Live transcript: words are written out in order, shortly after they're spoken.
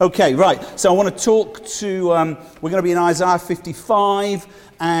Okay, right. So I want to talk to, we're going to be in Isaiah 55,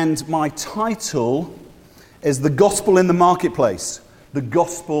 and my title is The Gospel in the Marketplace. The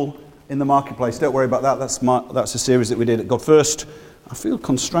Gospel in the Marketplace. Don't worry about that. That's a series that we did at God First. I feel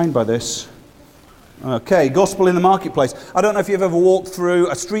constrained by this. Okay, Gospel in the Marketplace. I don't know if you've ever walked through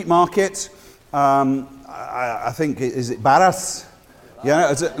a street market. I think, is it Barras? Yeah,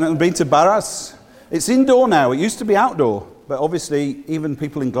 has it been to Barras? It's indoor now. It used to be outdoor. But obviously, even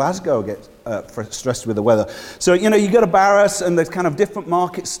people in Glasgow get stressed with the weather. So, you go to Barras, and there's kind of different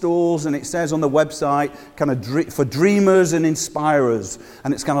market stalls, and it says on the website, kind of for dreamers and inspirers.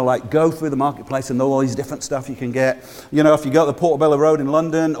 And it's kind of like, go through the marketplace and all these different stuff you can get. If you go to the Portobello Road in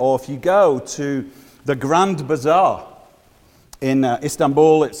London, or if you go to the Grand Bazaar in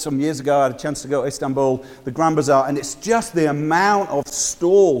Istanbul. Some years ago, I had a chance to go to Istanbul, the Grand Bazaar, and it's just the amount of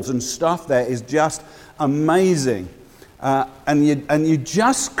stalls and stuff there is just amazing. And you're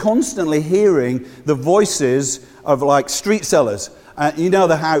just constantly hearing the voices of like street sellers. You know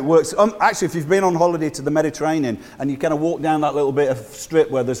how it works. Actually, if you've been on holiday to the Mediterranean and you kind of walk down that little bit of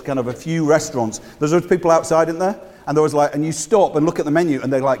strip where there's kind of a few restaurants, there's those people outside, isn't there? And there was and you stop and look at the menu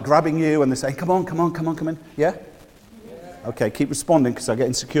and they're like grabbing you and they're saying, come on. Yeah? Okay, keep responding because I get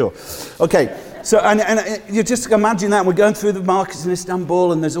insecure. Okay, so and you just imagine that we're going through the markets in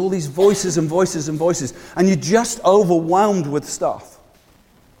Istanbul and there's all these voices and voices and voices, and you're just overwhelmed with stuff.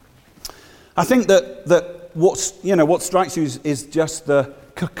 I think that what strikes you is just the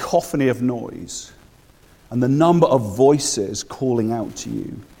cacophony of noise and the number of voices calling out to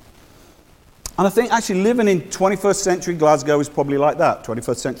you. And I think actually living in 21st century Glasgow is probably like that.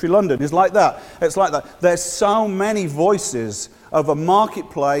 21st century London is like that. It's like that. There's so many voices of a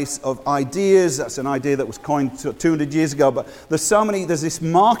marketplace of ideas. That's an idea that was coined 200 years ago. But there's this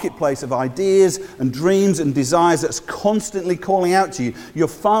marketplace of ideas and dreams and desires that's constantly calling out to you. Your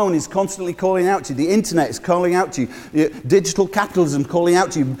phone is constantly calling out to you. The internet is calling out to you. Digital capitalism calling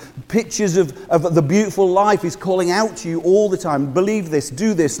out to you. Pictures of the beautiful life is calling out to you all the time. Believe this,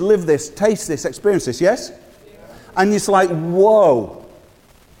 do this, live this, taste this, experience this, yes? Yeah. And it's like, whoa,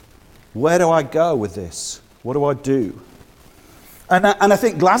 where do I go with this? What do I do? And I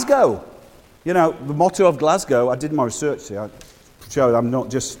think Glasgow, the motto of Glasgow, I did my research here, I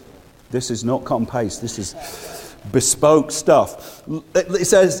showed this is not cut and paste, this is bespoke stuff. It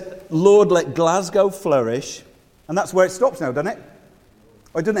says, Lord, let Glasgow flourish, and that's where it stops now, doesn't it?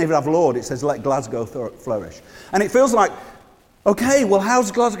 It doesn't even have Lord, it says let Glasgow flourish. And it feels like, okay, well,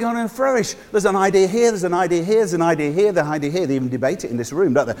 how's Glasgow going to flourish? There's an idea here, there's an idea here, there's an idea here, there's an idea here. They even debate it in this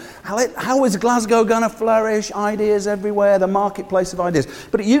room, don't they? How is Glasgow going to flourish? Ideas everywhere, the marketplace of ideas.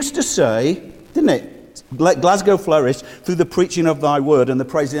 But it used to say, didn't it? Let Glasgow flourish through the preaching of thy word and the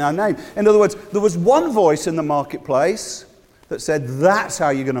praise in thy name. In other words, there was one voice in the marketplace that said, that's how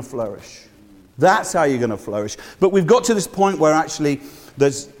you're going to flourish. That's how you're going to flourish. But we've got to this point where actually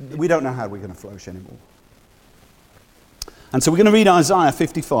we don't know how we're going to flourish anymore. And so we're going to read Isaiah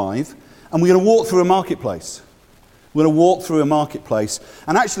 55, and we're going to walk through a marketplace. We're going to walk through a marketplace.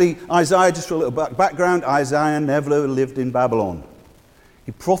 And actually, Isaiah, just for a little background, Isaiah never lived in Babylon.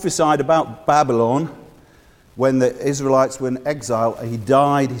 He prophesied about Babylon when the Israelites were in exile. He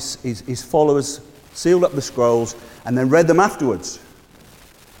died, his followers sealed up the scrolls, and then read them afterwards.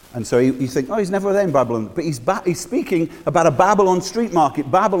 And so you think, he's never there in Babylon. But he's speaking about a Babylon street market.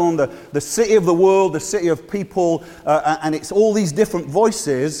 Babylon, the city of the world, the city of people. And it's all these different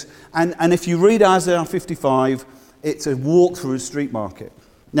voices. And if you read Isaiah 55, it's a walk through a street market.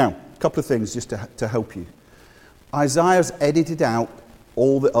 Now, a couple of things just to help you. Isaiah's edited out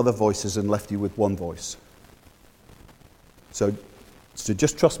all the other voices and left you with one voice. So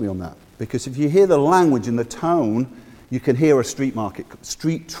just trust me on that. Because if you hear the language and the tone, you can hear a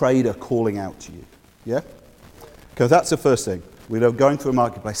street trader calling out to you. Yeah? Because that's the first thing. We're going through a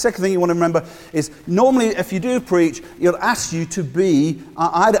marketplace. Second thing you want to remember is normally if you do preach, it'll ask you to be,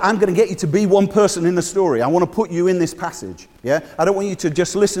 I'm going to get you to be one person in the story. I want to put you in this passage. Yeah? I don't want you to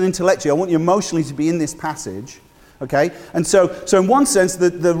just listen intellectually. I want you emotionally to be in this passage. Okay? And so in one sense,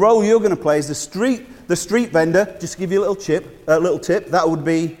 the role you're going to play is the street vendor. Just to give you a little tip, that would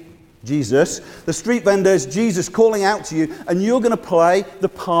be Jesus. The street vendor is Jesus calling out to you, and you're going to play the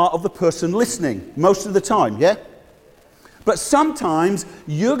part of the person listening most of the time, yeah? But sometimes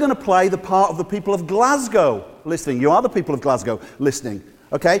you're going to play the part of the people of Glasgow listening. You are the people of Glasgow listening,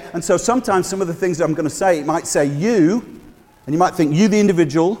 okay? And so sometimes some of the things that I'm going to say, it might say you, and you might think you the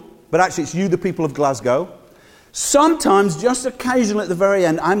individual, but actually it's you the people of Glasgow. Sometimes, just occasionally at the very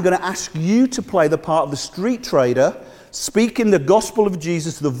end, I'm going to ask you to play the part of the street trader speaking the gospel of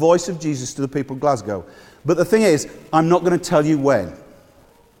Jesus, the voice of Jesus to the people of Glasgow. But the thing is, I'm not going to tell you when.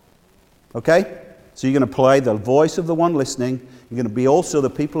 Okay? So you're going to play the voice of the one listening. You're going to be also the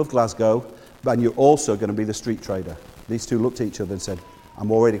people of Glasgow, and you're also going to be the street trader. These two looked at each other and said,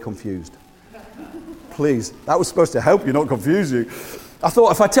 I'm already confused. Please, that was supposed to help you, not confuse you. I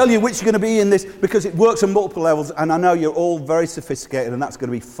thought if I tell you which you're going to be in this, because it works on multiple levels, and I know you're all very sophisticated, and that's going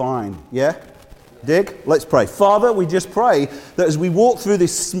to be fine. Yeah? Dig? Let's pray. Father, we just pray that as we walk through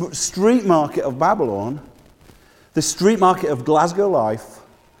this street market of Babylon, the street market of Glasgow life,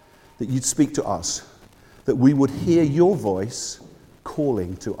 that you'd speak to us, that we would hear your voice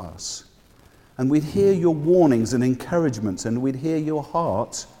calling to us, and we'd hear your warnings and encouragements, and we'd hear your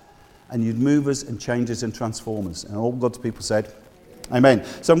heart, and you'd move us and change us and transform us. And all God's people said, Amen.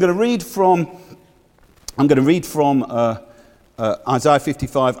 So I'm going to read from Isaiah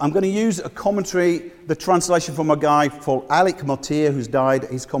 55. I'm going to use a commentary, the translation from a guy called Alec Motyer, who's died.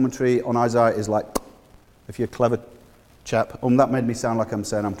 His commentary on Isaiah is like, if you're a clever chap. That made me sound like I'm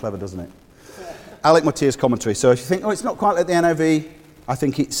saying I'm clever, doesn't it? Alec Motyer's commentary. So if you think, it's not quite like the NIV, I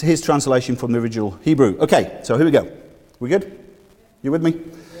think it's his translation from the original Hebrew. Okay, so here we go. We good? You with me?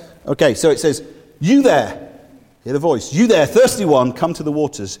 Okay, so it says, you there. Hear the voice. You there, thirsty one, come to the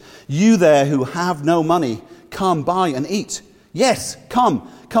waters. You there who have no money, come buy and eat. Yes, come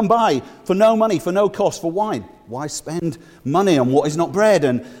buy for no money, for no cost, for wine. Why spend money on what is not bread?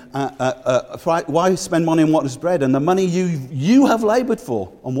 And why spend money on what is bread? And the money you have labored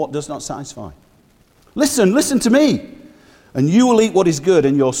for on what does not satisfy. Listen to me, and you will eat what is good,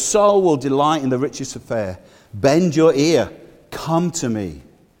 and your soul will delight in the richest of fare. Bend your ear, come to me,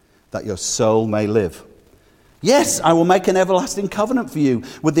 that your soul may live. Yes, I will make an everlasting covenant for you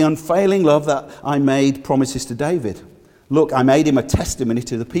with the unfailing love that I made promises to David. Look, I made him a testimony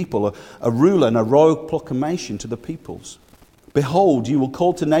to the people, a ruler and a royal proclamation to the peoples. Behold, you will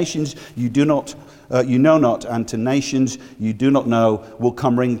call to nations you know not, and to nations you do not know will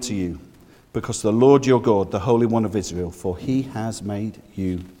come ring to you, because the Lord your God, the Holy One of Israel, for he has made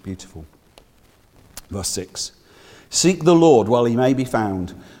you beautiful. Verse 6. Seek the Lord while he may be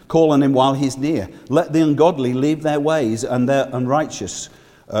found. Call on him while he is near. Let the ungodly leave their ways and their unrighteous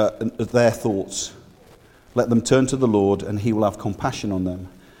their thoughts. Let them turn to the Lord, and he will have compassion on them,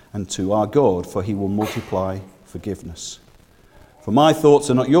 and to our God, for he will multiply forgiveness. For my thoughts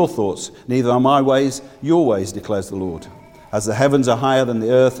are not your thoughts, neither are my ways your ways, declares the Lord. As the heavens are higher than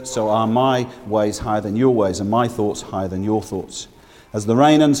the earth, so are my ways higher than your ways, and my thoughts higher than your thoughts. As the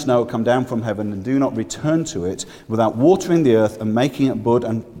rain and snow come down from heaven and do not return to it without watering the earth and making it bud,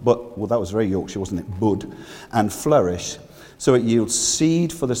 that was very Yorkshire, wasn't it? Bud, and flourish, so it yields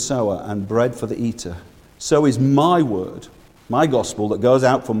seed for the sower and bread for the eater. So is my word, my gospel that goes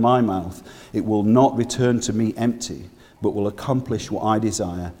out from my mouth. It will not return to me empty, but will accomplish what I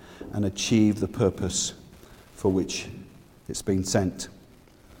desire and achieve the purpose for which it's been sent.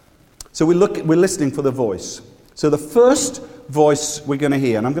 So we're listening for the voice. So the first voice we're going to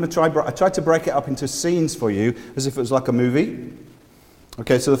hear, and I tried to break it up into scenes for you as if it was like a movie.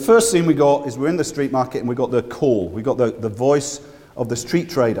 Okay, so the first scene we got is we're in the street market and we got the call. We got the voice of the street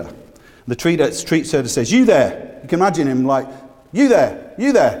trader. The street trader says, you there. You can imagine him like, you there,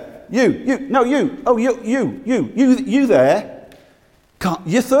 you there, you there.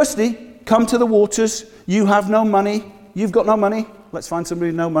 You're thirsty, come to the waters. You have no money, you've got no money. Let's find somebody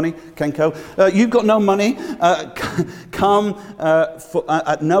with no money, Kenko. You've got no money, come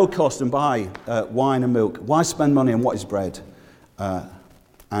at no cost and buy wine and milk. Why spend money on what is bread?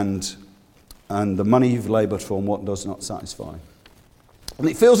 And the money you've laboured for and what does not satisfy. And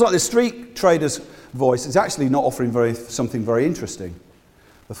it feels like the street trader's voice is actually not offering something very interesting.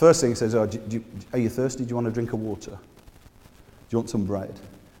 The first thing he says, are you thirsty? Do you want a drink of water? Do you want some bread?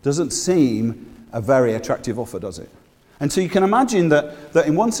 Doesn't seem a very attractive offer, does it? And so you can imagine that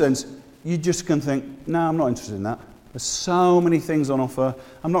in one sense, you just can think, no, I'm not interested in that. There's so many things on offer.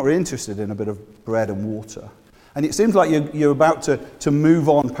 I'm not really interested in a bit of bread and water. And it seems like you're about to move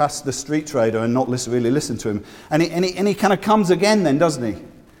on past the street trader and not really listen to him. And he kind of comes again then, doesn't he?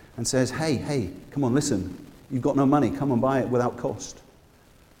 And says, hey, come on, listen. You've got no money. Come and buy it without cost.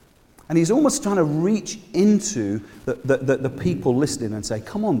 And he's almost trying to reach into the people listening and say,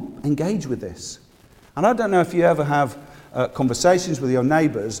 come on, engage with this. And I don't know if you ever have conversations with your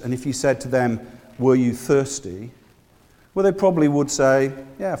neighbours, and if you said to them, were you thirsty? Well, they probably would say,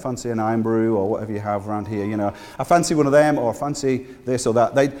 yeah, I fancy an iron brew or whatever you have around here, I fancy one of them, or I fancy this or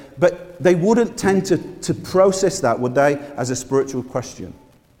that. But they wouldn't tend to process that, would they, as a spiritual question.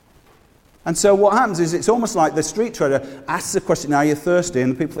 And so what happens is it's almost like the street trader asks the question, are you thirsty?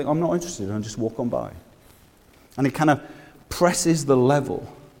 And the people think, I'm not interested, and just walk on by. And he kind of presses the level.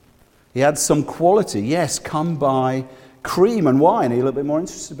 He adds some quality. Yes, come buy, cream and wine. Are you a little bit more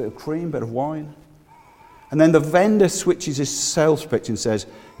interested? A bit of cream, a bit of wine. And then the vendor switches his sales pitch and says,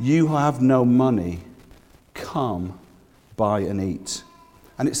 you have no money, come, buy and eat.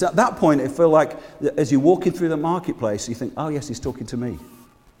 And it's at that point, it feels like as you're walking through the marketplace, you think, oh yes, he's talking to me.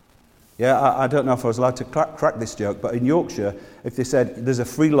 Yeah, I don't know if I was allowed to crack this joke, but in Yorkshire, if they said, there's a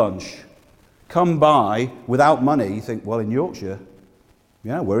free lunch, come by without money, you think, well, in Yorkshire,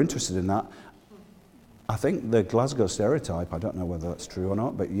 yeah, we're interested in that. I think the Glasgow stereotype, I don't know whether that's true or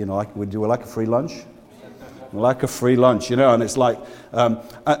not, but, would you like a free lunch? Like a free lunch, and it's like,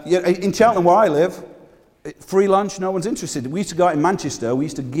 in Cheltenham where I live, free lunch, no one's interested. We used to go out in Manchester, we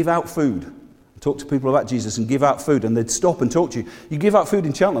used to give out food, talk to people about Jesus and give out food, and they'd stop and talk to you. You give out food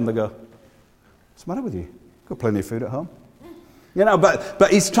in Cheltenham, they go, what's the matter with you? You've got plenty of food at home. But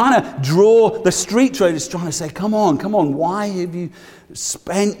he's trying to draw, the street trader's trying to say, come on, why have you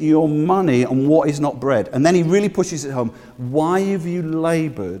spent your money on what is not bread? And then he really pushes it home, why have you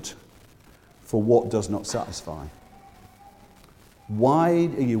laboured for what does not satisfy? Why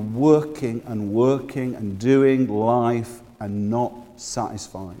are you working and doing life and not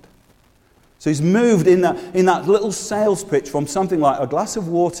satisfied? So he's moved in that little sales pitch from something like a glass of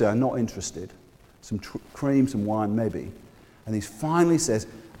water, not interested, some cream, some wine maybe, and he finally says,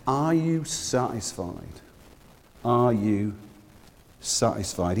 are you satisfied? Are you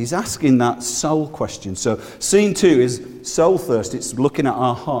satisfied? He's asking that soul question. So scene 2 is soul thirst. It's looking at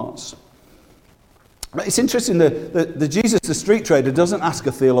our hearts. But it's interesting that the Jesus, the street trader, doesn't ask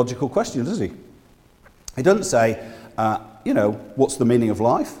a theological question, does he? He doesn't say, what's the meaning of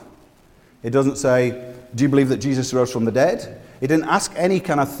life? He doesn't say, do you believe that Jesus rose from the dead? He didn't ask any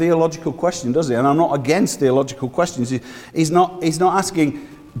kind of theological question, does he? And I'm not against theological questions. He's not asking,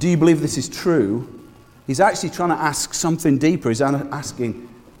 do you believe this is true? He's actually trying to ask something deeper. He's asking,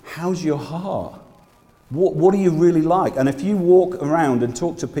 how's your heart? What do you really like? And if you walk around and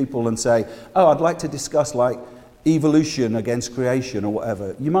talk to people and say, oh, I'd like to discuss like evolution against creation or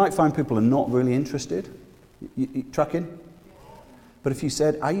whatever, you might find people are not really interested. You tracking? But if you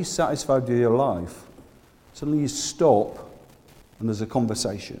said, are you satisfied with your life? Suddenly you stop and there's a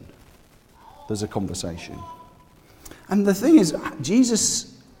conversation. There's a conversation. And the thing is,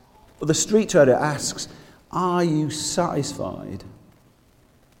 Jesus, the street trader asks, are you satisfied?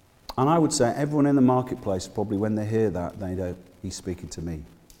 And I would say everyone in the marketplace, probably when they hear that, they go, he's speaking to me.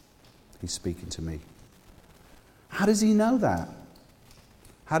 He's speaking to me. How does he know that?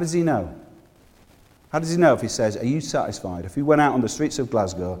 How does he know? How does he know if he says, are you satisfied? If he went out on the streets of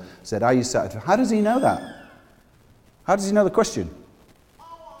Glasgow and said, are you satisfied? How does he know that? How does he know the question?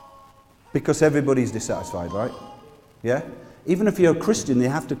 Because everybody's dissatisfied, right? Yeah? Even if you're a Christian, you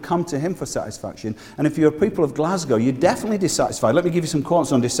have to come to him for satisfaction. And if you're a people of Glasgow, you're definitely dissatisfied. Let me give you some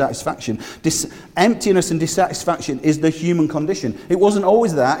quotes on dissatisfaction. Emptiness and dissatisfaction is the human condition. It wasn't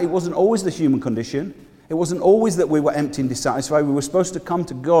always that. It wasn't always the human condition. It wasn't always that we were empty and dissatisfied. We were supposed to come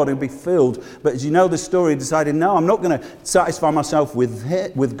to God and be filled. But as you know the story, he decided, no, I'm not going to satisfy myself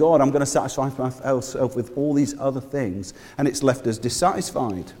with God. I'm going to satisfy myself with all these other things. And it's left us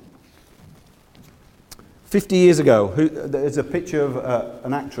dissatisfied. 50 years ago, there's a picture of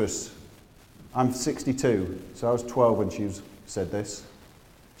an actress. I'm 62, so I was 12 when she said this.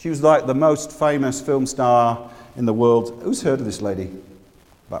 She was like the most famous film star in the world. Who's heard of this lady?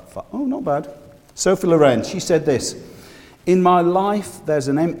 Not bad. Sophie Loren. She said this, in my life there's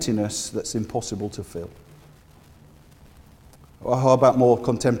an emptiness that's impossible to fill. Or how about more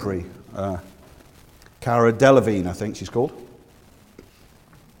contemporary? Cara Delevingne, I think she's called.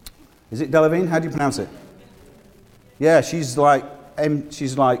 Is it Delevingne? How do you pronounce it? Yeah, she was like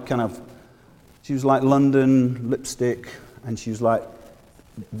London lipstick, and she was like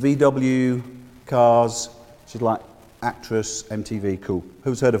VW cars. She's like actress, MTV, cool.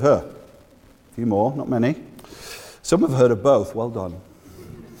 Who's heard of her? A few more, not many. Some have heard of both. Well done.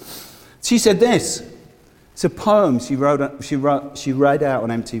 She said this. It's a poem she read out on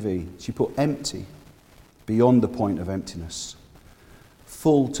MTV. She put empty, beyond the point of emptiness,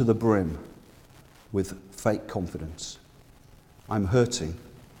 full to the brim with fake confidence. I'm hurting,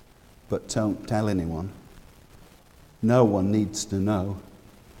 but don't tell anyone. No one needs to know.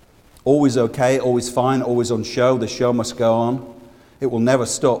 Always okay, always fine, always on show. The show must go on. It will never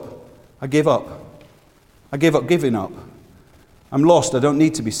stop. I give up. I give up giving up. I'm lost. I don't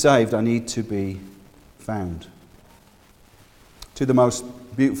need to be saved. I need to be found. Two of the most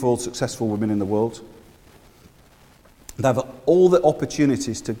beautiful, successful women in the world. They have all the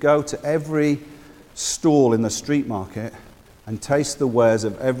opportunities to go to every stall in the street market and taste the wares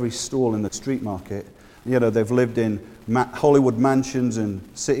of every stall in the street market. You know, they've lived in Hollywood mansions and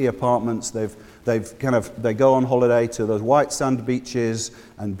city apartments. They've they go on holiday to those white sand beaches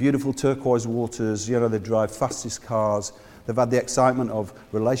and beautiful turquoise waters. You know, they drive fastest cars. They've had the excitement of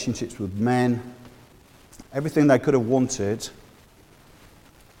relationships with men. Everything they could have wanted,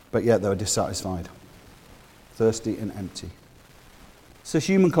 but yet they were dissatisfied, thirsty and empty. It's a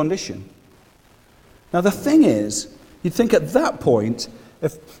human condition. Now the thing is, you'd think at that point,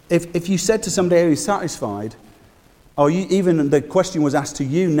 if you said to somebody who's satisfied, or even the question was asked to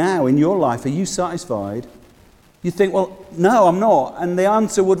you now in your life, are you satisfied? You think, well, no, I'm not. And the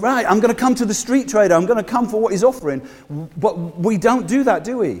answer would, right, I'm going to come to the street trader. I'm going to come for what he's offering. But we don't do that,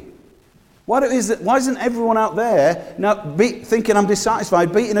 do we? Why isn't everyone out there now thinking I'm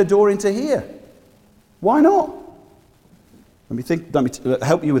dissatisfied, beating a door into here? Why not? Let me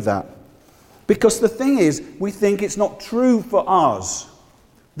help you with that. Because the thing is, we think it's not true for us.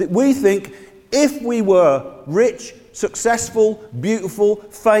 That we think if we were rich, successful, beautiful,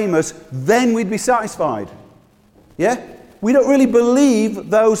 famous, then we'd be satisfied. Yeah? We don't really believe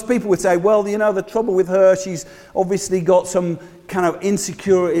those people would say, well, you know, the trouble with her, she's obviously got some kind of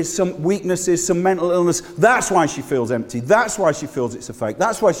insecurities, some weaknesses, some mental illness. That's why she feels empty. That's why she feels it's a fake.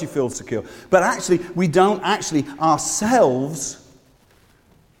 That's why she feels secure. But actually, we don't actually ourselves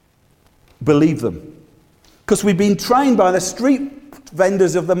believe them. Because we've been trained by the street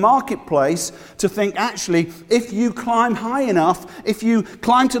vendors of the marketplace to think, actually, if you climb high enough, if you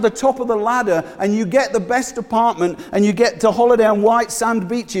climb to the top of the ladder and you get the best apartment and you get to holiday on white sand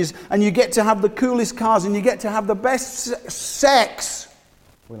beaches and you get to have the coolest cars and you get to have the best sex,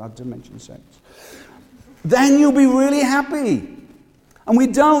 we'll have to mention sex, then you'll be really happy. And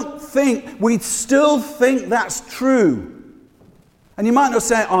we still think that's true. And you might not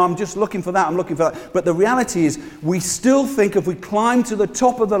say, oh, I'm just looking for that, I'm looking for that. But the reality is, we still think if we climb to the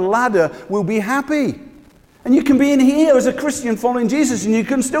top of the ladder, we'll be happy. And you can be in here as a Christian following Jesus, and you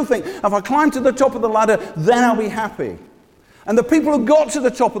can still think, if I climb to the top of the ladder, then I'll be happy. And the people who got to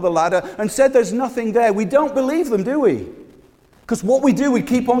the top of the ladder and said there's nothing there, we don't believe them, do we? Because what we do, we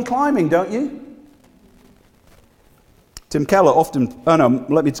keep on climbing, don't you? Tim Keller often,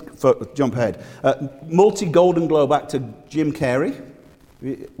 let me jump ahead. Multi-Golden Globe actor Jim Carrey.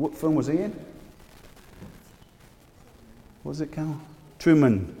 What film was he in? What was it, Cal?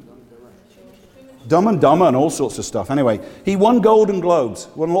 Truman. Dumb and Dumber and all sorts of stuff. Anyway, he won Golden Globes,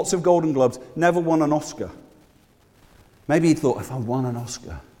 won lots of Golden Globes, never won an Oscar. Maybe he thought, if I won an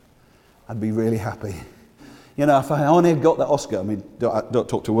Oscar, I'd be really happy. You know, if I only had got that Oscar. I mean, don't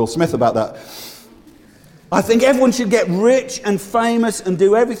talk to Will Smith about that. I think everyone should get rich and famous and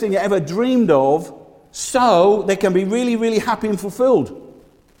do everything they ever dreamed of so they can be really, really happy and fulfilled.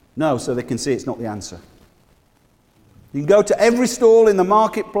 No, so they can see it's not the answer. You can go to every stall in the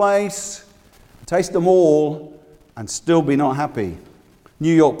marketplace, taste them all, and still be not happy.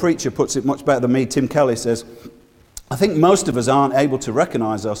 New York preacher puts it much better than me. Tim Keller says, I think most of us aren't able to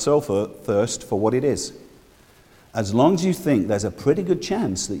recognize our soul-thirst for what it is. As long as you think there's a pretty good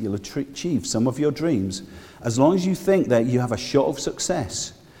chance that you'll achieve some of your dreams, as long as you think that you have a shot of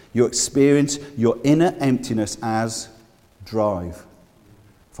success, you experience your inner emptiness as drive.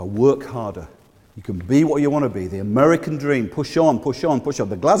 If I work harder, you can be what you want to be. The American dream, push on, push on, push on.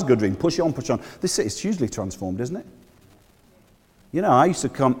 The Glasgow dream, push on, push on. This city's hugely transformed, isn't it? You know,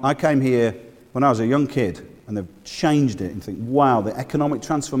 I came here when I was a young kid, and they've changed it, and think, wow, the economic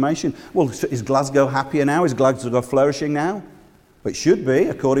transformation. Well, is Glasgow happier now? Is Glasgow flourishing now? Well, it should be,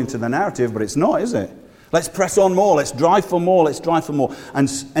 according to the narrative, but it's not, is it? Let's press on more. Let's drive for more. Let's drive for more. And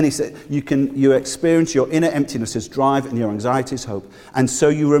he said, you experience your inner emptiness as drive and your anxiety as hope. And so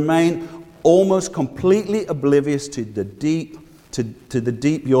you remain almost completely oblivious to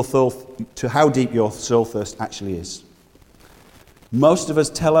how deep your soul thirst actually is. Most of us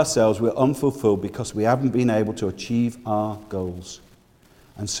tell ourselves we're unfulfilled because we haven't been able to achieve our goals.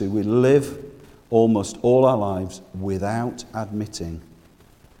 And so we live almost all our lives without admitting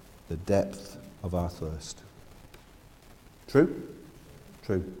the depth of our thirst. True?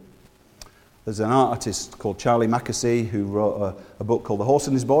 True. There's an artist called Charlie Mackesy who wrote a book called The Horse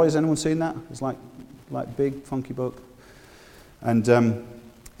and His Boy. Has anyone seen that? It's like big, funky book. And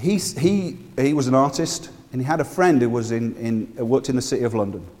he was an artist, and he had a friend who was worked in the City of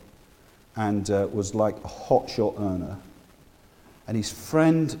London and was like a hotshot earner. And his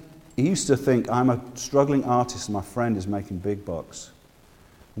friend, he used to think, I'm a struggling artist and my friend is making big bucks.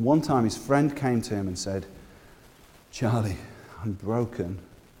 And one time his friend came to him and said, Charlie, I'm broken.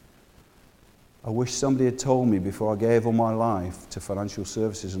 I wish somebody had told me before I gave all my life to financial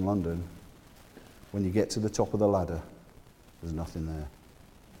services in London, when you get to the top of the ladder, there's nothing there.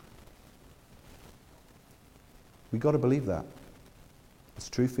 We've got to believe that. It's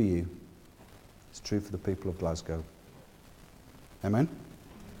true for you. It's true for the people of Glasgow. Amen?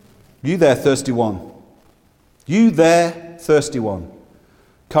 You there, thirsty one. You there, thirsty one.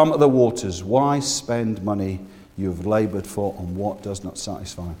 Come to the waters. Why spend money you have laboured for on what does not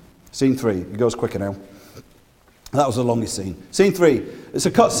satisfy? Scene 3. It goes quicker now. That was the longest scene. Scene 3. It's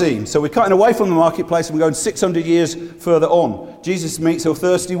a cut scene. So we're cutting away from the marketplace and we're going 600 years further on. Jesus meets a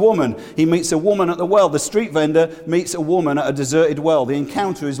thirsty woman. He meets a woman at the well. The street vendor meets a woman at a deserted well. The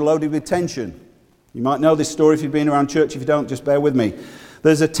encounter is loaded with tension. You might know this story if you've been around church. If you don't, just bear with me.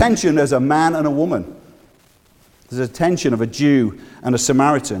 There's a tension as a man and a woman. There's a tension of a Jew and a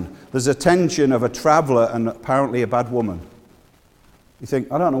Samaritan. There's a tension of a traveller and apparently a bad woman. You think,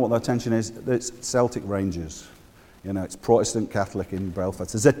 I don't know what that tension is. It's Celtic Rangers. You know, it's Protestant Catholic in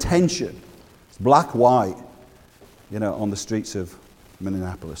Belfast. There's a tension. It's black, white, you know, on the streets of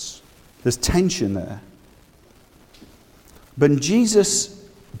Minneapolis. There's tension there. But Jesus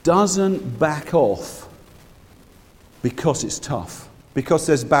doesn't back off because it's tough, because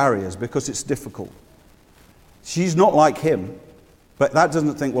there's barriers, because it's difficult. She's not like him, but that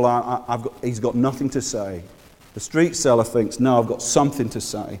doesn't think, well, he's got nothing to say. The street seller thinks, no, I've got something to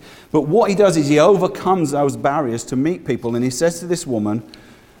say. But what he does is he overcomes those barriers to meet people, and he says to this woman,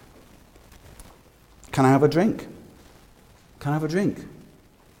 can I have a drink? Can I have a drink?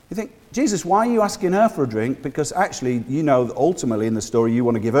 You think, Jesus, why are you asking her for a drink? Because actually, you know, that ultimately in the story, you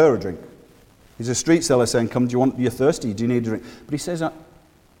want to give her a drink. He's a street seller saying, you're thirsty, do you need a drink? But he says,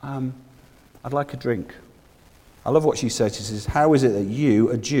 I'd like a drink. I love what she says. She says, how is it that you,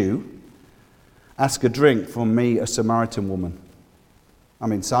 a Jew, ask a drink from me, a Samaritan woman? I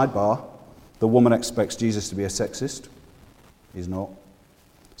mean, sidebar, the woman expects Jesus to be a sexist. He's not.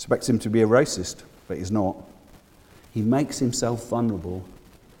 Expects him to be a racist, but he's not. He makes himself vulnerable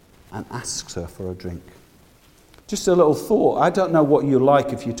and asks her for a drink. Just a little thought. I don't know what you're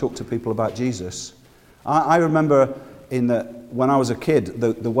like if you talk to people about Jesus. I remember when I was a kid,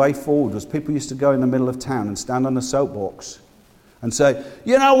 the way forward was people used to go in the middle of town and stand on a soapbox and say,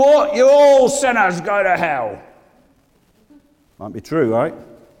 you know what, you all sinners go to hell. Might be true, right?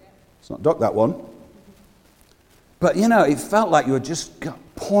 Let's not duck that one. But, you know, it felt like you were just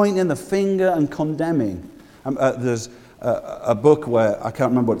pointing the finger and condemning. There's a book where, I can't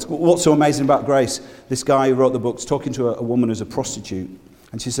remember what it's called, What's So Amazing About Grace. This guy who wrote the book is talking to a woman who's a prostitute.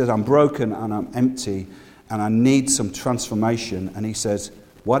 And she says, I'm broken and I'm empty and I need some transformation. And he says,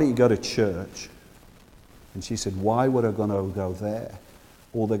 why don't you go to church? And she said, why would I going to go there?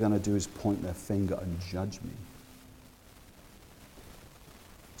 All they're going to do is point their finger and judge me.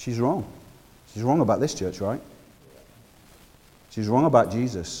 She's wrong. She's wrong about this church, right? She's wrong about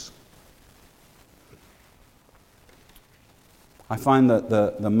Jesus. I find that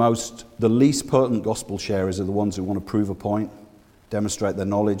the least potent gospel sharers are the ones who want to prove a point, demonstrate their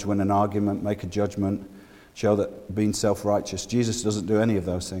knowledge, win an argument, make a judgment, show that being self-righteous. Jesus doesn't do any of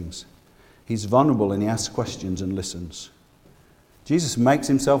those things. He's vulnerable and he asks questions and listens. Jesus makes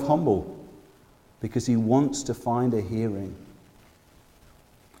himself humble because he wants to find a hearing.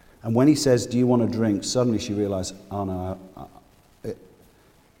 And when he says, do you want a drink? Suddenly she realizes, oh no,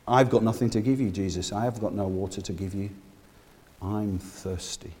 I've got nothing to give you, Jesus. I have got no water to give you. I'm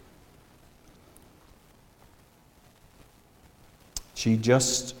thirsty. She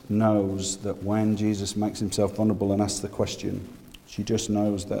just knows that when Jesus makes himself vulnerable and asks the question, she just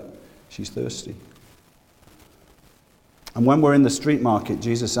knows that she's thirsty. And when we're in the street market,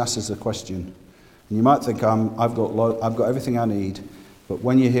 Jesus asks us a question. And you might think, I've got everything I need. But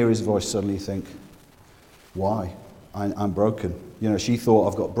when you hear his voice, suddenly you think, why? I'm broken. You know, she thought,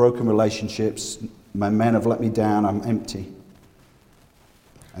 I've got broken relationships. My men have let me down. I'm empty.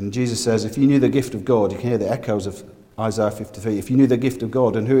 And Jesus says, if you knew the gift of God, you can hear the echoes of Isaiah 53. If you knew the gift of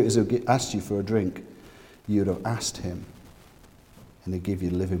God and who it is who asked you for a drink, you would have asked him and he'd give you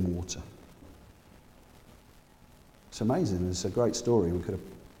living water. It's amazing. It's a great story. We could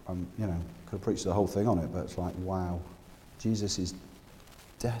have preached the whole thing on it, but it's like, wow. Jesus is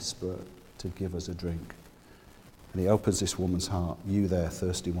desperate to give us a drink. And he opens this woman's heart. You there,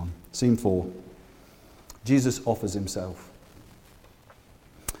 thirsty one. Scene 4. Jesus offers himself.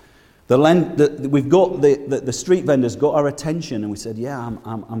 We've got the street vendors got our attention, and we said, "Yeah,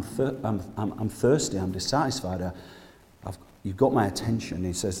 I'm thirsty. I'm dissatisfied. You've got my attention." And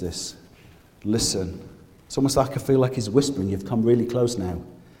he says this, "Listen." It's almost like I feel like he's whispering. You've come really close now.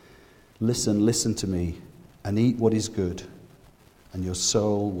 Listen to me, and eat what is good, and your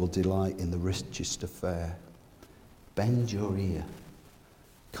soul will delight in the richest of fare. Bend your ear.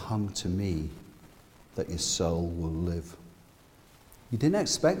 Come to me, that your soul will live. You didn't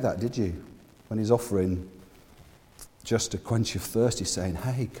expect that, did you? When he's offering just to quench your thirst, he's saying,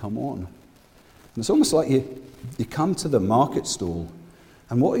 hey, come on. It's almost like you come to the market stall,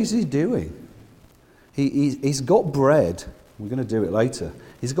 and what is he doing? He's got bread. We're going to do it later.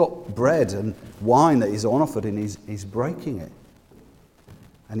 He's got bread and wine that he's offered, and he's breaking it.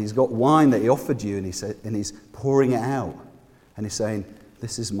 And he's got wine that he offered you, and he's pouring it out. And he's saying,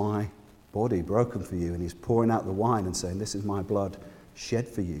 this is my body broken for you. And he's pouring out the wine and saying, this is my blood shed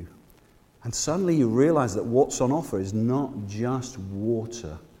for you. And suddenly you realize that what's on offer is not just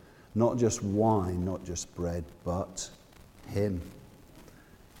water, not just wine, not just bread, but him.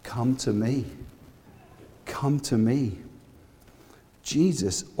 Come to me. Come to me.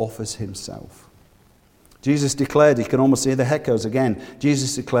 Jesus offers himself. Jesus declared, you can almost hear the echoes again.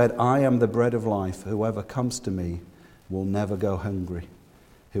 Jesus declared, I am the bread of life. Whoever comes to me will never go hungry.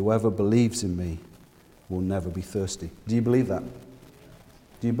 Whoever believes in me will never be thirsty. Do you believe that?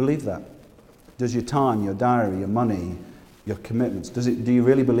 Do you believe that? Does your time, your diary, your money, your commitments, do you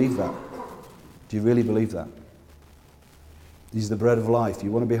really believe that? Do you really believe that? He's the bread of life.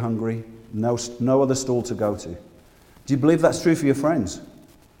 You want to be hungry? No other stall to go to. Do you believe that's true for your friends?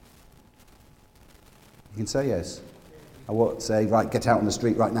 You can say yes. I won't say, right, get out on the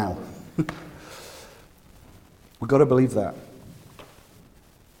street right now. We've got to believe that.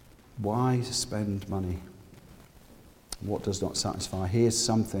 Why spend money? What does not satisfy? Here's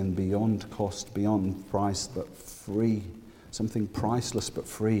something beyond cost, beyond price, but free. Something priceless but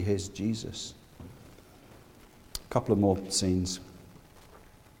free. Here's Jesus. A couple of more scenes.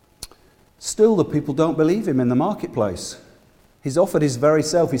 Still, the people don't believe him in the marketplace. He's offered his very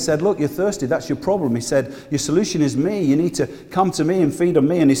self. He said, look, you're thirsty. That's your problem. He said, your solution is me. You need to come to me and feed on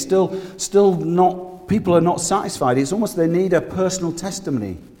me. And he's still not, people are not satisfied. It's almost they need a personal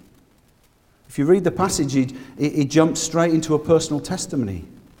testimony. If you read the passage, he jumps straight into a personal testimony.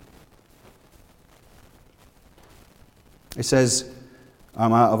 It says,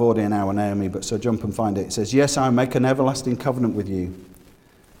 I'm out of order now, Naomi, but so jump and find it. It says, yes, I make an everlasting covenant with you.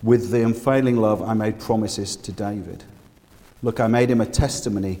 With the unfailing love, I made promises to David. Look, I made him a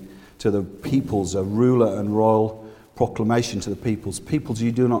testimony to the peoples, a ruler and royal proclamation to the peoples. Peoples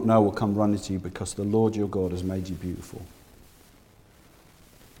you do not know will come running to you because the Lord your God has made you beautiful.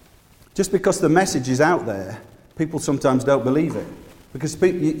 Just because the message is out there, people sometimes don't believe it. Because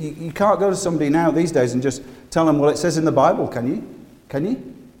you can't go to somebody now these days and just tell them, well, it says in the Bible, can you? Can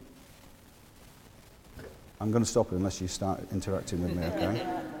you? I'm going to stop unless you start interacting with me,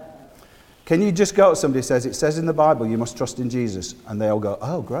 okay? Can you just go to somebody who says, it says in the Bible, you must trust in Jesus, and they all go,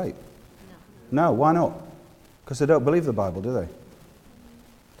 oh, great. No, why not? Because they don't believe the Bible, do they?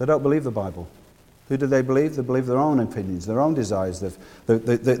 They don't believe the Bible. Who do they believe? They believe their own opinions, their own desires. They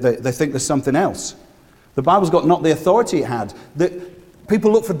think there's something else. The Bible's got not the authority it had.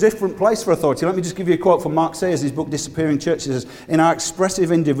 People look for different place for authority. Let me just give you a quote from Mark Sayers, his book Disappearing Churches. In our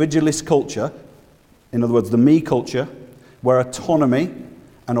expressive individualist culture, in other words, the me culture, where autonomy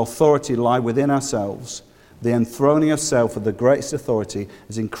and authority lie within ourselves, the enthroning of self as the greatest authority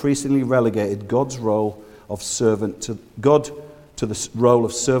has increasingly relegated God's role of servant to the role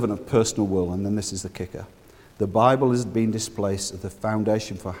of servant of personal will. And then this is the kicker. The Bible has been displaced as the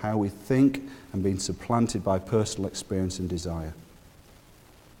foundation for how we think and been supplanted by personal experience and desire.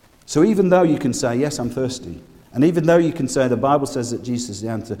 So even though you can say, yes, I'm thirsty, and even though you can say the Bible says that Jesus is the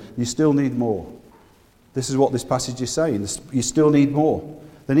answer, you still need more. This is what this passage is saying. You still need more.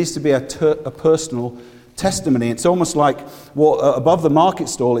 There needs to be a personal testimony. It's almost like above the market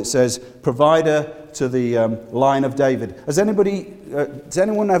stall it says, provider to the Lion of David. Does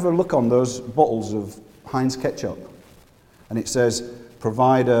anyone ever look on those bottles of Heinz ketchup? And it says,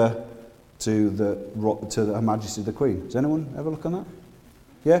 provider to Her Majesty the Queen. Does anyone ever look on that?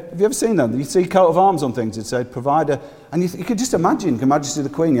 Yeah? Have you ever seen them? You see coat of arms on things, it said provider. And you could just imagine Her Majesty the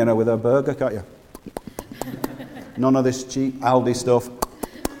Queen, with her burger, can't you? None of this cheap Aldi stuff.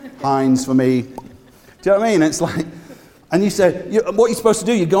 Heinz for me. Do you know what I mean? It's like, and you say, what you're supposed to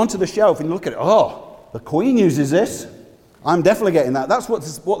do, you go onto the shelf and you look at it. Oh, the Queen uses this. I'm definitely getting that. That's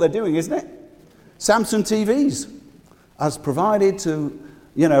what they're doing, isn't it? Samsung TVs as provided to,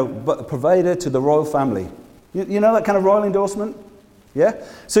 but provider to the royal family. You know that kind of royal endorsement? Yeah?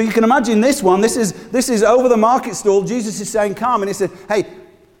 So you can imagine this one. This is over the market stall. Jesus is saying, come. And he said, hey,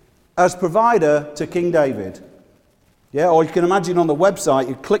 as provider to King David. Yeah? Or you can imagine on the website,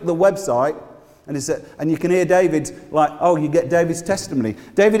 you click the website, and you can hear David's you get David's testimony.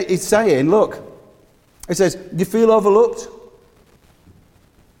 David is saying, look, he says, do you feel overlooked?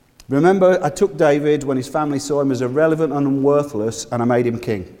 Remember, I took David when his family saw him as irrelevant and worthless, and I made him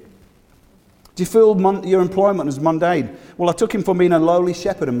king. Do you feel your employment as mundane? Well, I took him from being a lowly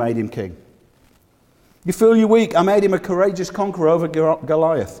shepherd and made him king. You feel you're weak? I made him a courageous conqueror over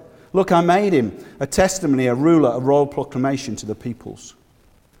Goliath. Look, I made him a testimony, a ruler, a royal proclamation to the peoples.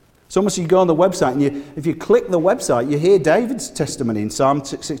 It's almost you go on the website and if you click the website, you hear David's testimony in Psalm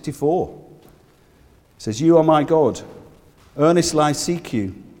 64. It says, you are my God. Earnestly I seek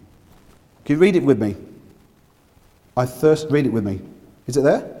you. Can you read it with me? Read it with me. Is it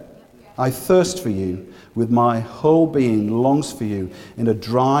there? I thirst for you. With my whole being longs for you. In a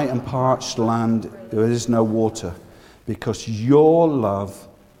dry and parched land there is no water. Because your love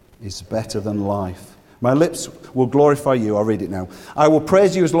is better than life. My lips will glorify you. I'll read it now. I will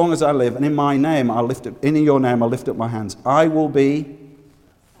praise you as long as I live, and in your name I'll lift up my hands. I will be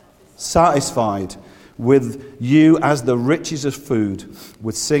satisfied with you as the riches of food.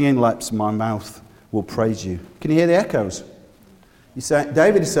 With singing lips my mouth will praise you. Can you hear the echoes?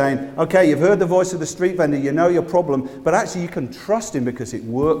 David is saying, okay, you've heard the voice of the street vendor, you know your problem, but actually you can trust him because it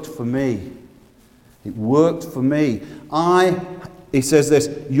worked for me. It worked for me. He says this,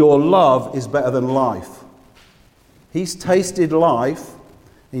 your love is better than life. He's tasted life.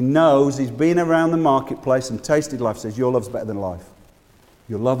 He knows, he's been around the marketplace and tasted life. Says, your love's better than life.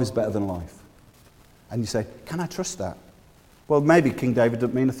 Your love is better than life. And you say, can I trust that? Well, maybe King David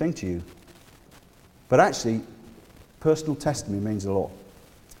doesn't mean a thing to you. But actually, personal testimony means a lot.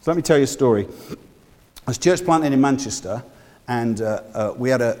 So let me tell you a story. I was church planting in Manchester, and we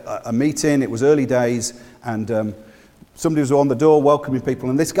had a meeting. It was early days, and somebody was on the door welcoming people,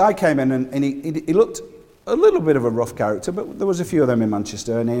 and this guy came in, and he looked a little bit of a rough character, but there was a few of them in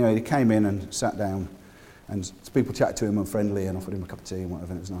Manchester, and he came in and sat down, and people chatted to him and friendly and offered him a cup of tea and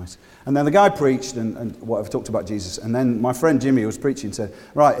whatever, and it was nice. And then the guy preached and whatever, talked about Jesus, and then my friend Jimmy, who was preaching, said,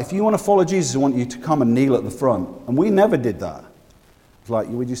 right, if you want to follow Jesus, I want you to come and kneel at the front. And we never did that. It's like,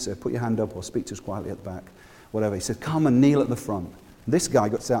 we just said, put your hand up or speak to us quietly at the back, whatever. He said, come and kneel at the front. And this guy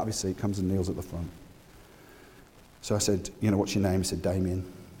gets out of his seat, comes and kneels at the front. So I said, what's your name? He said, Damien.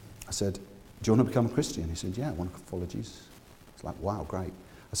 I said, do you want to become a Christian? He said, yeah, I want to follow Jesus. It's like, wow, great.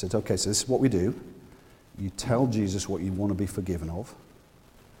 I said, okay, so this is what we do. You tell Jesus what you want to be forgiven of,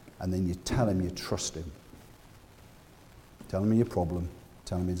 and then you tell him you trust him. Tell him your problem,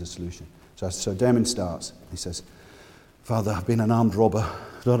 tell him there's a solution. So Damien starts. He says, Father, I've been an armed robber.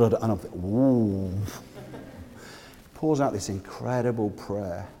 And I'm thinking, ooh. Pours out this incredible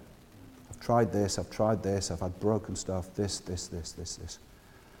prayer. I've tried this, I've had broken stuff, this.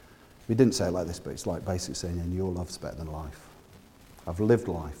 We didn't say it like this, but it's like basically saying, and your love's better than life. I've lived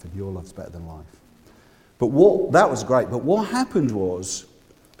life, and your love's better than life. But that was great. But what happened was,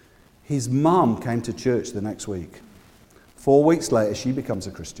 his mum came to church the next week. 4 weeks later, she becomes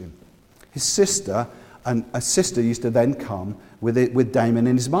a Christian. His sister, and a sister used to then come with Damien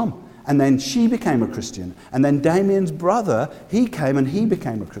and his mum. And then she became a Christian. And then Damien's brother, he came and he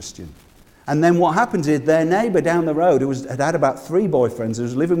became a Christian. And then what happens is their neighbour down the road, who had about 3 boyfriends, who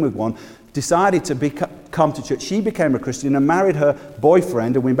was living with one, decided to come to church. She became a Christian and married her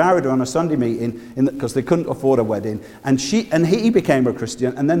boyfriend, and we married her on a Sunday meeting because they couldn't afford a wedding. And he became a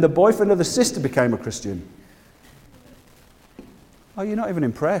Christian, and then the boyfriend of the sister became a Christian. Oh, you're not even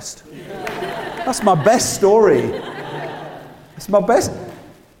impressed. That's my best story. It's my best.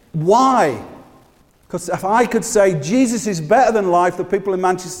 Why? Because if I could say Jesus is better than life, the people in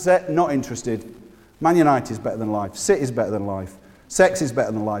Manchester said, not interested. Man United is better than life. City is better than life. Sex is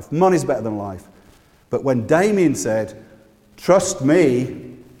better than life. Money is better than life. But when Damien said, trust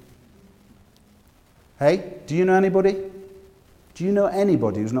me, hey, do you know anybody? Do you know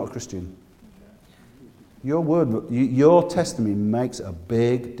anybody who's not a Christian? Your testimony makes a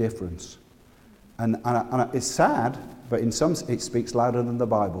big difference. And it's sad, but in some it speaks louder than the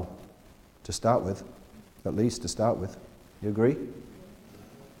Bible, to start with. At least to start with. You agree?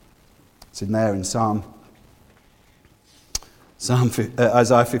 It's in there in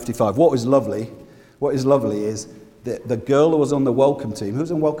Isaiah 55. What is lovely is that the girl who was on the welcome team.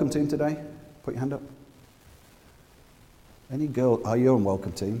 Who's on welcome team today? Put your hand up. Any girl? Oh, you're on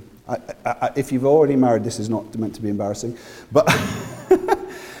welcome team. If you've already married, this is not meant to be embarrassing. But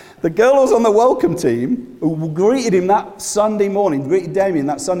the girl who was on the welcome team, who greeted him that Sunday morning, greeted Damien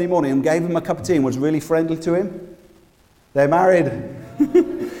that Sunday morning and gave him a cup of tea and was really friendly to him. They're married.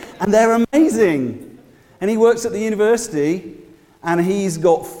 And they're amazing. And he works at the university, and he's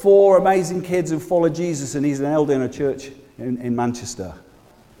got 4 amazing kids who follow Jesus, and he's an elder in a church in Manchester.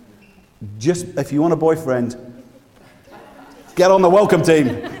 Just, if you want a boyfriend, get on the welcome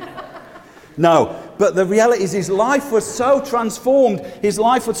team. No. But the reality is his life was so transformed. His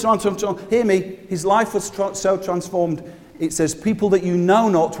life was transformed. Hear me. His life was so transformed. It says, people that you know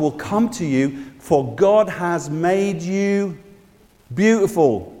not will come to you, for God has made you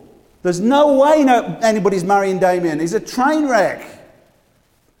beautiful. There's no way anybody's marrying Damien. He's a train wreck.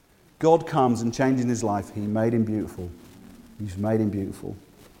 God comes and changes his life. He made him beautiful. He's made him beautiful.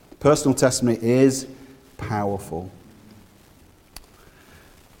 Personal testimony is powerful.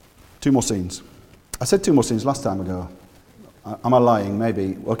 2 more scenes. I said 2 more scenes last time ago. Am I lying?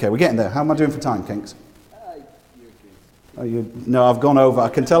 Maybe. Okay, we're getting there. How am I doing for time, Kinks? No, I've gone over. I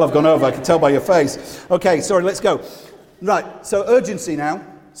can tell I've gone over. I can tell by your face. Okay, sorry, let's go. Right, so urgency now.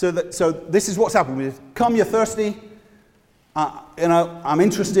 So this is what's happened. Come, you're thirsty. I'm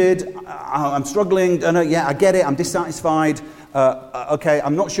interested. I'm struggling. I get it. I'm dissatisfied. Okay,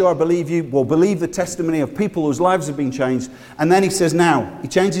 I'm not sure I believe you. Well, believe the testimony of people whose lives have been changed. And then he says now. He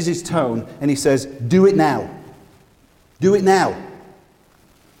changes his tone and he says, do it now. Do it now.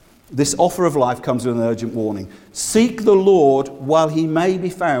 This offer of life comes with an urgent warning. Seek the Lord while he may be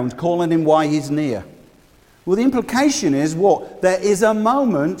found, calling him while he's near. Well, the implication is what? There is a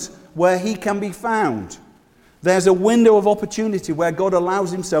moment where he can be found. There's a window of opportunity where God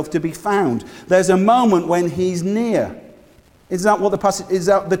allows himself to be found. There's a moment when he's near. Is that what the passage? Is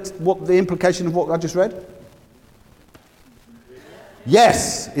that what the implication of what I just read?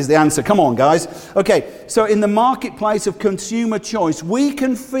 Yes, is the answer. Come on, guys. Okay, so in the marketplace of consumer choice, we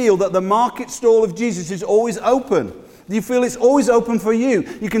can feel that the market stall of Jesus is always open. Do you feel it's always open for you?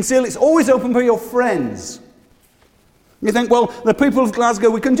 You can feel it's always open for your friends. You think, well, the people of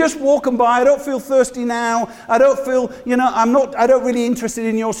Glasgow, we can just walk and by. I don't feel thirsty now. I don't feel, I don't really interested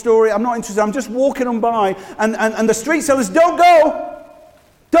in your story. I'm not interested. I'm just walking on by. And the street sellers, don't go.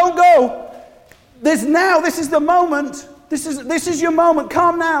 Don't go. This is the moment. This is your moment.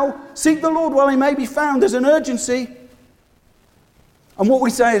 Come now. Seek the Lord while he may be found. There's an urgency. And what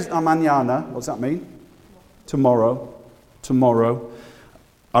we say is, mañana. What's that mean? Tomorrow. Tomorrow.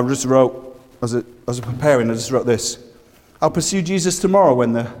 I just wrote, as I was preparing, I just wrote this. I'll pursue Jesus tomorrow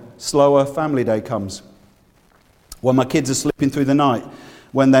when the slower family day comes. When my kids are sleeping through the night.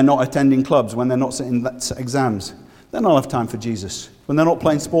 When they're not attending clubs. When they're not sitting exams. Then I'll have time for Jesus. When they're not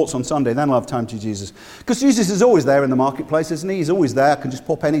playing sports on Sunday, then I'll have time for Jesus. Because Jesus is always there in the marketplace, isn't he? He's always there. I can just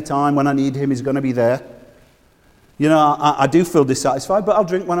pop any time. When I need him, he's going to be there. I do feel dissatisfied, but I'll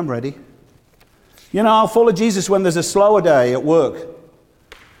drink when I'm ready. I'll follow Jesus when there's a slower day at work.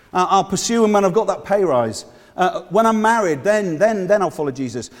 I'll pursue him when I've got that pay rise. When I'm married, then I'll follow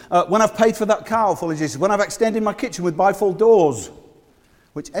Jesus. When I've paid for that car, I'll follow Jesus. When I've extended my kitchen with bifold doors,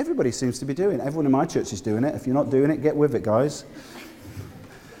 which everybody seems to be doing. Everyone in my church is doing it. If you're not doing it, get with it, guys.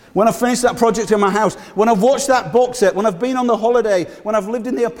 When I've finished that project in my house, when I've watched that box set, when I've been on the holiday, when I've lived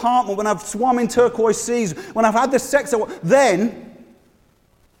in the apartment, when I've swum in turquoise seas, when I've had the sex, then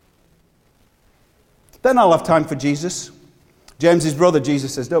I'll have time for Jesus. James's brother,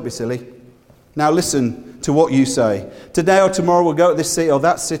 Jesus says, don't be silly. Now listen to what you say. Today or tomorrow we'll go to this city or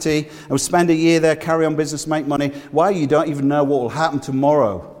that city and we'll spend a year there, carry on business, make money. Why? You don't even know what will happen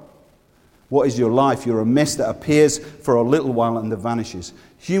tomorrow. What is your life? You're a mist that appears for a little while and then vanishes.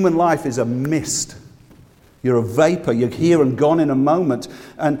 Human life is a mist. You're a vapor. You're here and gone in a moment.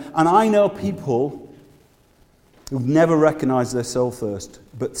 And I know people who've never recognized their soul thirst.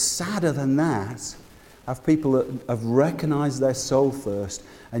 But sadder than that, have people that have recognized their soul thirst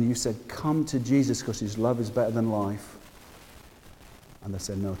and you said, come to Jesus because his love is better than life. And they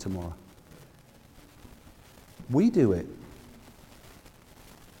said, no, tomorrow. We do it.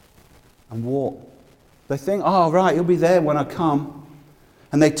 And what? They think, oh, right, he'll be there when I come.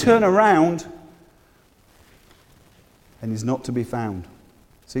 And they turn around and he's not to be found.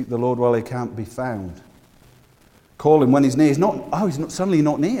 Seek the Lord while he can't be found. Call him when he's near. He's not suddenly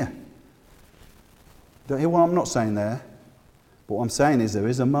not near. Don't hear what I'm not saying there. But what I'm saying is there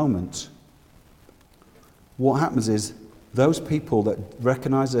is a moment. What happens is those people that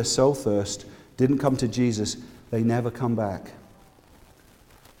recognize their soul thirst didn't come to Jesus, they never come back.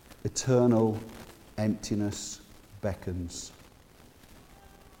 Eternal emptiness beckons.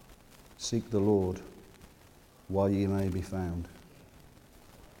 Seek the Lord while ye may be found.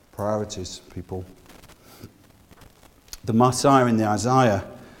 Priorities, people. The Messiah in the Isaiah,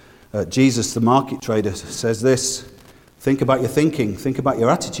 Jesus, the market trader, says this. Think about your thinking. Think about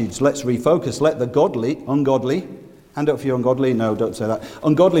your attitudes. Let's refocus. Let the ungodly, hand up for your ungodly. No, don't say that.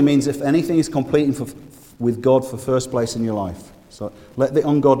 Ungodly means if anything is competing with God for first place in your life. So let the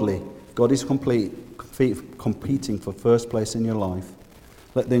ungodly, God is competing for first place in your life.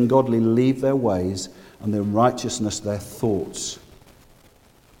 Let the ungodly leave their ways and their righteousness, their thoughts.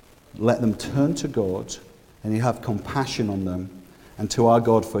 Let them turn to God and you have compassion on them. And to our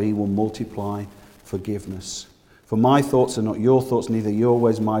God, for he will multiply forgiveness. For my thoughts are not your thoughts, neither your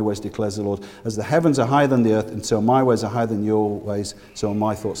ways, my ways, declares the Lord. As the heavens are higher than the earth, and so my ways are higher than your ways, so are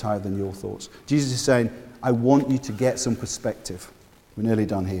my thoughts higher than your thoughts. Jesus is saying, I want you to get some perspective. We're nearly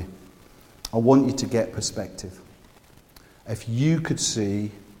done here. I want you to get perspective. If you could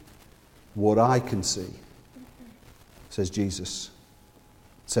see what I can see, says Jesus,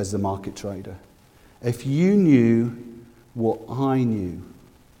 says the market trader. If you knew what I knew,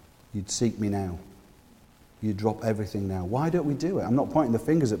 you'd seek me now. You'd drop everything now. Why don't we do it? I'm not pointing the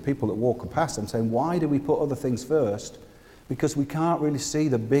fingers at people that walk past. I'm saying, why do we put other things first? Because we can't really see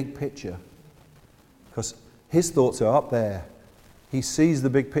the big picture. Because his thoughts are up there. He sees the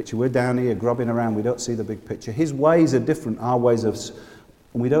big picture. We're down here grubbing around. We don't see the big picture. His ways are different. Our ways are...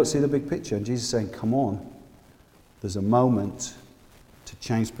 And we don't see the big picture. And Jesus is saying, come on. There's a moment to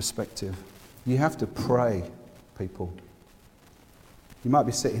change perspective. You have to pray, people. You might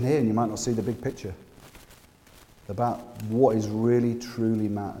be sitting here and you might not see the big picture about what is really, truly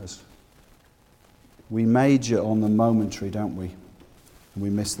matters. We major on the momentary, don't we? And we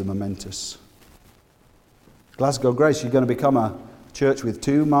miss the momentous. Glasgow Grace, you're going to become a church with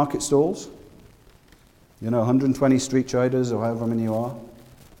 2 market stalls. 120 street traders or however many you are.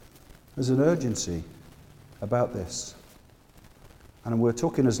 There's an urgency about this. And we're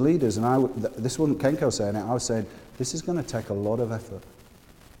talking as leaders, and this wasn't Kenko saying it, I was saying, this is going to take a lot of effort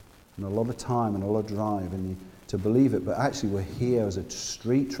and a lot of time and a lot of drive to believe it, but actually we're here as a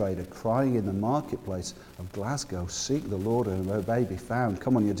street trader crying in the marketplace of Glasgow, seek the Lord and obey, be found.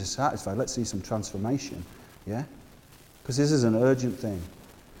 Come on, you're dissatisfied, let's see some transformation, yeah? Because this is an urgent thing.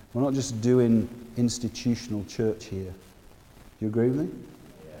 We're not just doing institutional church here. Do you agree with me?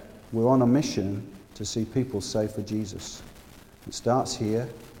 Yeah. We're on a mission to see people saved for Jesus. It starts here,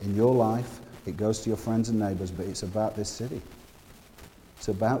 in your life, it goes to your friends and neighbours, but it's about this city. It's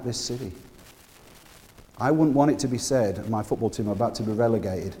about this city. I wouldn't want it to be said, my football team are about to be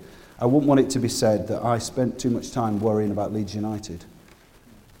relegated, I wouldn't want it to be said that I spent too much time worrying about Leeds United.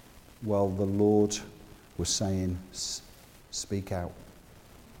 Well, the Lord was saying, speak out.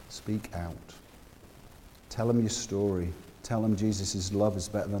 Speak out. Tell them your story. Tell them Jesus' love is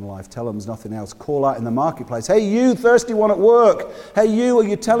better than life. Tell them there's nothing else. Call out in the marketplace. Hey, you thirsty one at work. Hey, you, are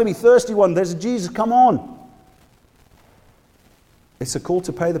you telling me thirsty one? There's a Jesus, come on. It's a call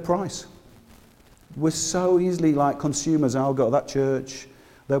to pay the price. We're so easily like consumers. I'll go to that church.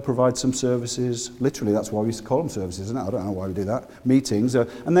 They'll provide some services. Literally, that's why we used to call them services, isn't it? I don't know why we do that. Meetings.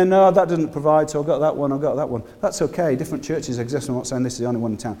 And then, no, that doesn't provide, so I'll go to that one, I'll go to that one. That's okay. Different churches exist. I'm not saying this is the only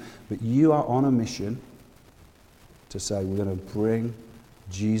one in town. But you are on a mission to say, we're going to bring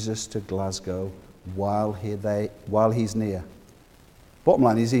Jesus to Glasgow while he's near. Bottom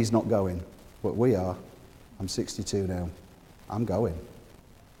line is he's not going, but we are. I'm 62 now. I'm going.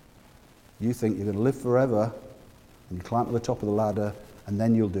 You think you're going to live forever, and you climb to the top of the ladder, and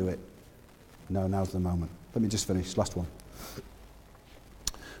then you'll do it. No, now's the moment. Let me just finish. Last one.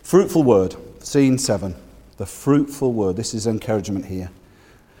 Fruitful word. Scene 7. The fruitful word. This is encouragement here.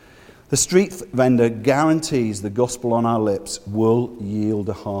 The street vendor guarantees the gospel on our lips will yield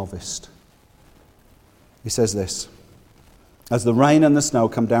a harvest. He says this. As the rain and the snow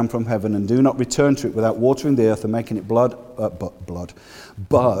come down from heaven and do not return to it without watering the earth and making it bud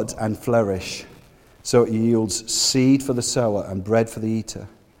and flourish, so it yields seed for the sower and bread for the eater.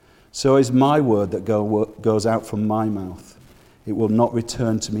 So is my word that goes out from my mouth. It will not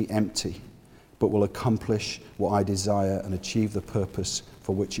return to me empty, but will accomplish what I desire and achieve the purpose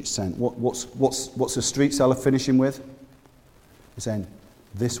for which it's sent. What's the street seller finishing with? He's saying,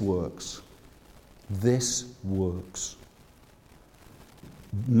 this works. This works.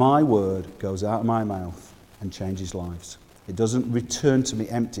 My word goes out of my mouth and changes lives. It doesn't return to me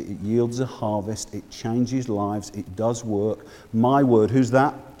empty. It yields a harvest. It changes lives. It does work. My word, who's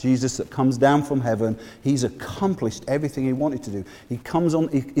that? Jesus that comes down from heaven. He's accomplished everything he wanted to do.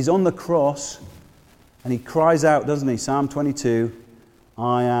 He's on the cross and he cries out, doesn't he? Psalm 22,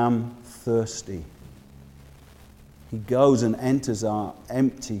 I am thirsty. He goes and enters our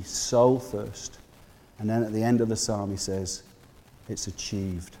empty soul thirst. And then at the end of the psalm he says, it's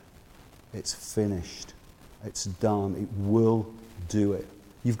achieved. It's finished. It's done. It will do it.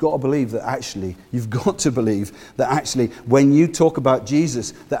 You've got to believe that actually, when you talk about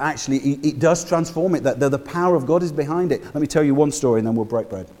Jesus, that actually it does transform it, that the power of God is behind it. Let me tell you one story and then we'll break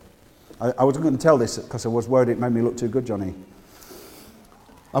bread. I wasn't going to tell this because I was worried it made me look too good, Johnny.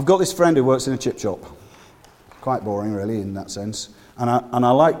 I've got this friend who works in a chip shop. Quite boring, really, in that sense. And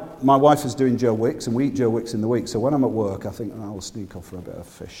I like, my wife is doing Joe Wicks, and we eat Joe Wicks in the week. So when I'm at work, I think, I'll sneak off for a bit of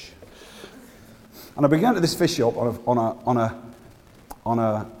fish. And I began at this fish shop on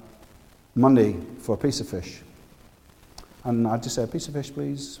a Monday for a piece of fish. And I just say, a piece of fish,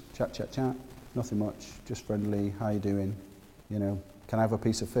 please. Chat, chat, chat. Nothing much. Just friendly. How you doing? Can I have a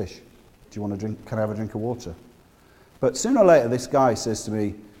piece of fish? Do you want a drink? Can I have a drink of water? But sooner or later, this guy says to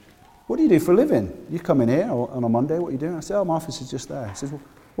me, what do you do for a living? You come in here on a Monday, what are you doing? I said, oh, my office is just there. He says, well,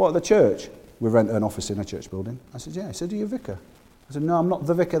 what at the church? We rent an office in a church building. I said, yeah. He said, are you a vicar? I said, no, I'm not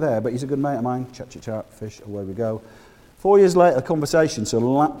the vicar there, but he's a good mate of mine. Chat, fish, away we go. 4 years later, the conversation,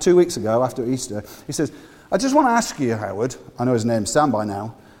 so 2 weeks ago, after Easter, he says, I just want to ask you, Howard, I know his name's Sam by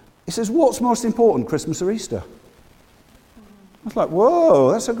now. He says, what's most important, Christmas or Easter? I was like,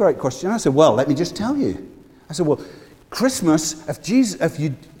 whoa, that's a great question. I said, well, let me just tell you. I said, well, Christmas, if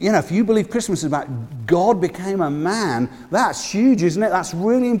you believe Christmas is about God became a man, that's huge, isn't it? That's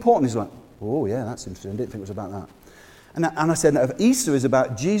really important. He's like, oh, yeah, that's interesting. I didn't think it was about that. And I said, if Easter is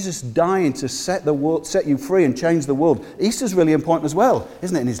about Jesus dying to set you free and change the world, Easter's really important as well,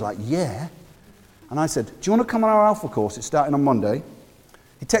 isn't it? And he's like, yeah. And I said, do you want to come on our Alpha course? It's starting on Monday.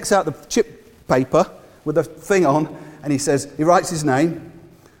 He takes out the chip paper with the thing on, and he writes his name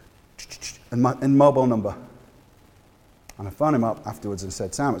and mobile number. And I phoned him up afterwards and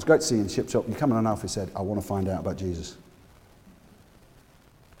said, Sam, it's great to see you in Ship Shop. You come on Alpha. He said, I want to find out about Jesus.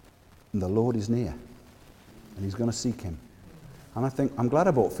 And the Lord is near. And he's going to seek him. And I think, I'm glad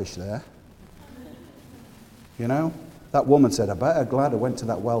I bought fish there. You know, that woman said, I'm glad I went to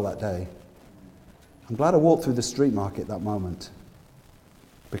that well that day. I'm glad I walked through the street market that moment.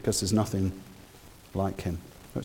 Because there's nothing like him.